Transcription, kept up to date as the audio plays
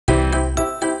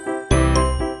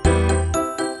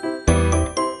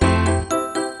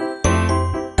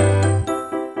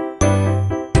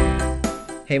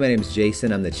Hey, my name is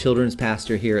Jason. I'm the children's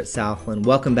pastor here at Southland.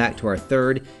 Welcome back to our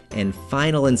third and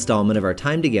final installment of our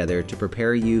time together to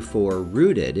prepare you for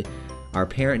Rooted, our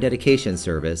parent dedication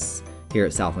service here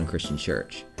at Southland Christian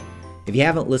Church. If you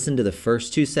haven't listened to the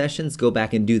first two sessions, go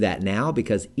back and do that now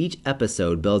because each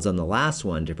episode builds on the last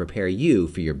one to prepare you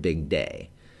for your big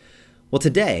day. Well,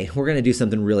 today we're going to do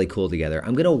something really cool together.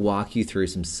 I'm going to walk you through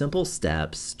some simple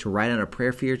steps to write out a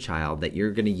prayer for your child that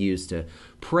you're going to use to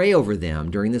pray over them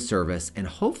during the service, and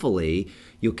hopefully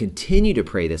you'll continue to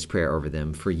pray this prayer over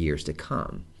them for years to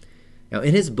come. Now,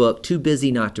 in his book, Too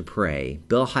Busy Not to Pray,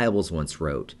 Bill Hybels once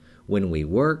wrote, "When we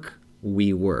work,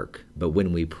 but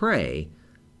when we pray,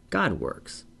 God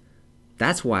works."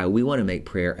 That's why we want to make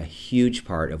prayer a huge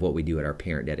part of what we do at our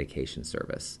parent dedication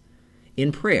service.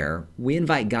 In prayer, we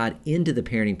invite God into the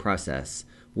parenting process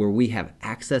where we have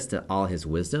access to all His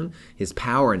wisdom, His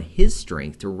power, and His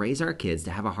strength to raise our kids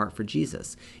to have a heart for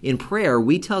Jesus. In prayer,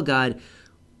 we tell God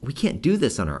we can't do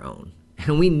this on our own,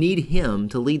 and we need Him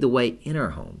to lead the way in our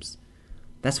homes.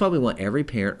 That's why we want every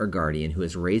parent or guardian who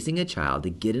is raising a child to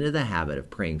get into the habit of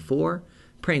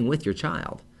praying with your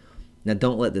child. Now,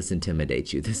 don't let this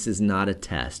intimidate you. This is not a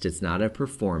test. It's not a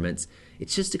performance.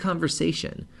 It's just a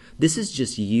conversation. This is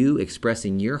just you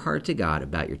expressing your heart to God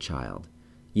about your child.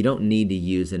 You don't need to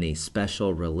use any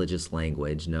special religious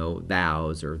language, no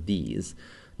thous or these,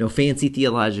 no fancy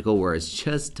theological words.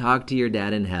 Just talk to your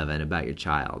dad in heaven about your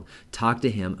child. Talk to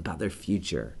him about their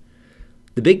future.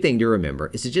 The big thing to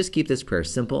remember is to just keep this prayer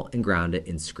simple and grounded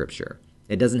in Scripture.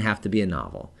 It doesn't have to be a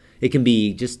novel. It can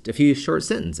be just a few short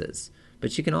sentences.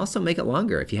 But you can also make it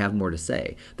longer if you have more to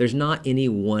say. There's not any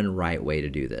one right way to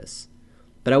do this.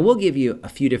 But I will give you a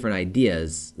few different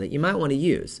ideas that you might want to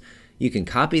use. You can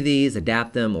copy these,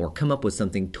 adapt them, or come up with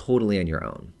something totally on your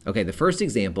own. Okay, the first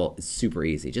example is super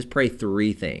easy. Just pray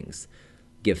three things.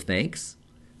 Give thanks,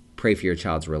 pray for your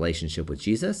child's relationship with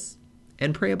Jesus,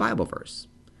 and pray a Bible verse.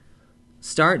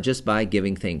 Start just by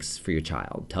giving thanks for your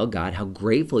child. Tell God how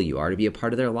grateful you are to be a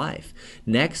part of their life.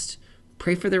 Next,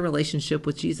 pray for their relationship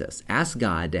with Jesus. Ask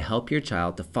God to help your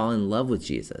child to fall in love with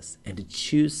Jesus and to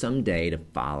choose someday to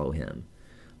follow Him.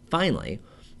 Finally,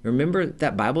 remember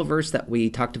that Bible verse that we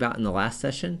talked about in the last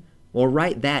session? Well,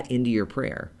 write that into your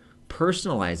prayer.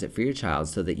 Personalize it for your child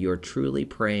so that you are truly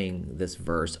praying this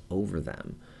verse over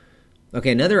them.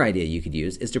 Okay, another idea you could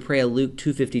use is to pray a Luke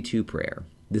 2:52 prayer.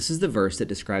 This is the verse that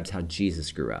describes how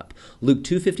Jesus grew up. Luke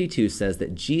 2:52 says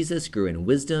that Jesus grew in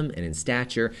wisdom and in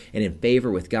stature and in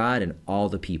favor with God and all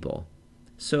the people.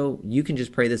 So you can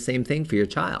just pray the same thing for your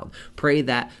child. Pray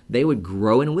that they would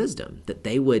grow in wisdom, that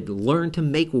they would learn to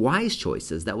make wise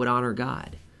choices that would honor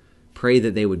God. Pray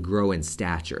that they would grow in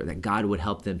stature, that God would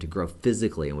help them to grow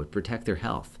physically and would protect their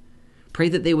health. Pray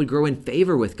that they would grow in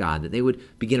favor with God, that they would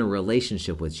begin a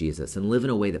relationship with Jesus and live in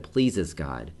a way that pleases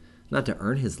God, not to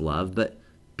earn His love, but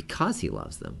because He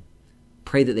loves them.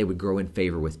 Pray that they would grow in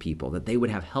favor with people, that they would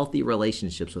have healthy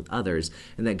relationships with others,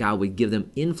 and that God would give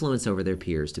them influence over their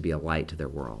peers to be a light to their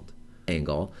world.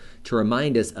 Angle to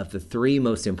remind us of the three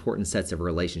most important sets of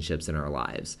relationships in our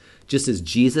lives. Just as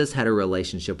Jesus had a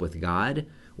relationship with God,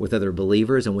 with other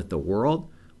believers, and with the world,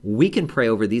 we can pray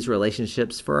over these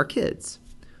relationships for our kids.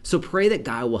 So pray that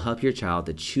God will help your child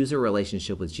to choose a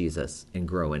relationship with Jesus and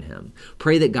grow in Him.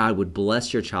 Pray that God would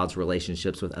bless your child's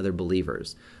relationships with other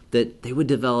believers, that they would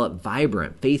develop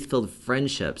vibrant, faith-filled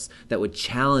friendships that would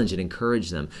challenge and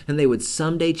encourage them, and they would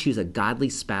someday choose a godly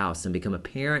spouse and become a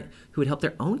parent who would help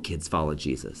their own kids follow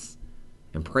Jesus.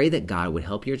 And pray that God would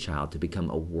help your child to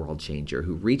become a world changer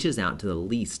who reaches out to the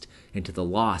least and to the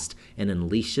lost and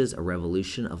unleashes a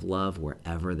revolution of love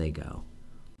wherever they go.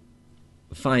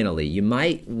 Finally, you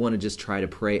might want to just try to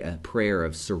pray a prayer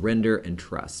of surrender and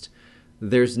trust.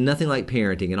 There's nothing like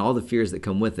parenting and all the fears that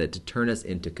come with it to turn us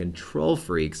into control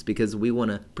freaks because we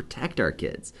want to protect our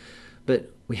kids.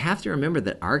 But we have to remember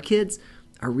that our kids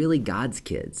are really God's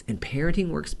kids, and parenting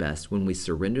works best when we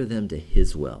surrender them to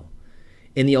His will.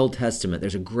 In the Old Testament,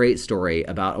 there's a great story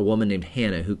about a woman named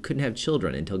Hannah who couldn't have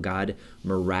children until God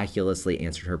miraculously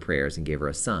answered her prayers and gave her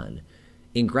a son.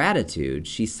 In gratitude,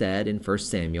 she said in 1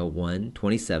 Samuel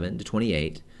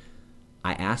 1:27-28,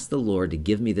 "I asked the Lord to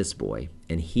give me this boy,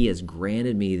 and He has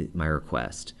granted me my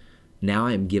request. Now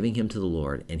I am giving him to the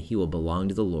Lord, and he will belong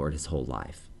to the Lord his whole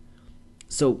life."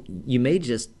 So you may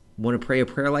just want to pray a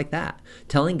prayer like that,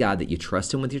 telling God that you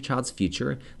trust Him with your child's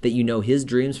future, that you know His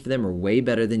dreams for them are way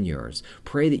better than yours.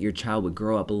 Pray that your child would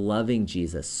grow up loving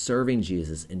Jesus, serving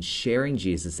Jesus, and sharing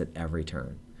Jesus at every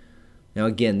turn. Now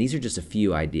again, these are just a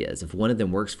few ideas. If one of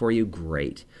them works for you,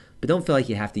 great. But don't feel like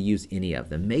you have to use any of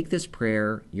them. Make this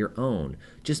prayer your own.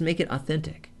 Just make it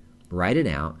authentic. Write it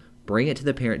out, bring it to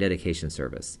the parent dedication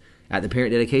service. At the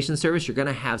parent dedication service, you're going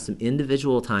to have some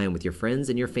individual time with your friends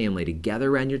and your family to gather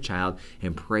around your child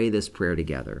and pray this prayer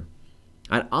together.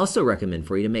 I'd also recommend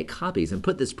for you to make copies and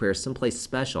put this prayer someplace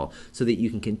special so that you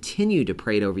can continue to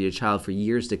pray it over your child for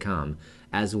years to come,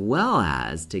 as well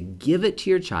as to give it to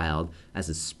your child as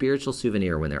a spiritual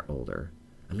souvenir when they're older.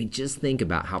 I mean, just think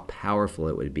about how powerful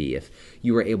it would be if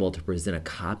you were able to present a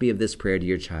copy of this prayer to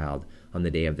your child on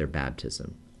the day of their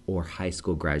baptism, or high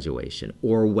school graduation,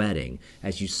 or wedding,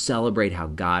 as you celebrate how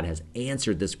God has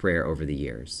answered this prayer over the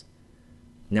years.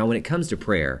 Now, when it comes to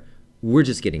prayer, we're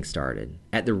just getting started.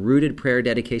 At the Rooted Prayer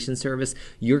Dedication Service,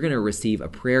 you're going to receive a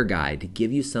prayer guide to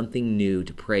give you something new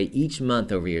to pray each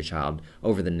month over your child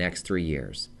over the next 3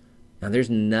 years. Now,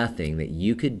 there's nothing that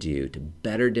you could do to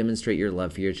better demonstrate your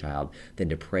love for your child than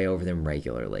to pray over them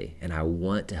regularly, and I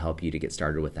want to help you to get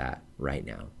started with that right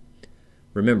now.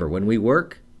 Remember, when we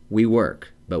work,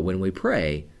 but when we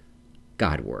pray,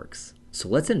 God works. So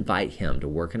let's invite Him to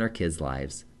work in our kids'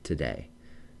 lives today.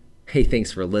 Hey,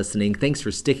 thanks for listening. Thanks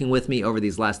for sticking with me over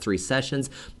these last 3 sessions,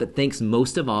 but thanks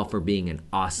most of all for being an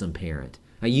awesome parent.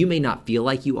 Now, you may not feel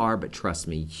like you are, but trust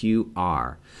me, you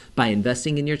are. By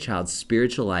investing in your child's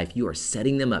spiritual life, you are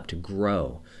setting them up to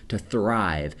grow, to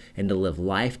thrive, and to live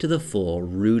life to the full,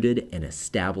 rooted and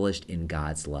established in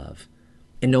God's love.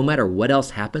 And no matter what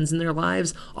else happens in their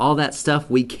lives, all that stuff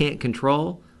we can't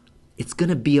control, it's going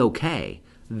to be okay.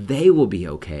 They will be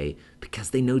okay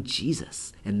because they know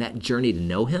Jesus. And that journey to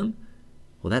know Him,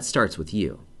 well, that starts with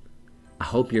you. I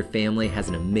hope your family has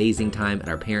an amazing time at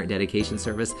our parent dedication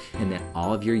service and that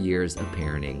all of your years of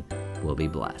parenting will be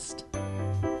blessed.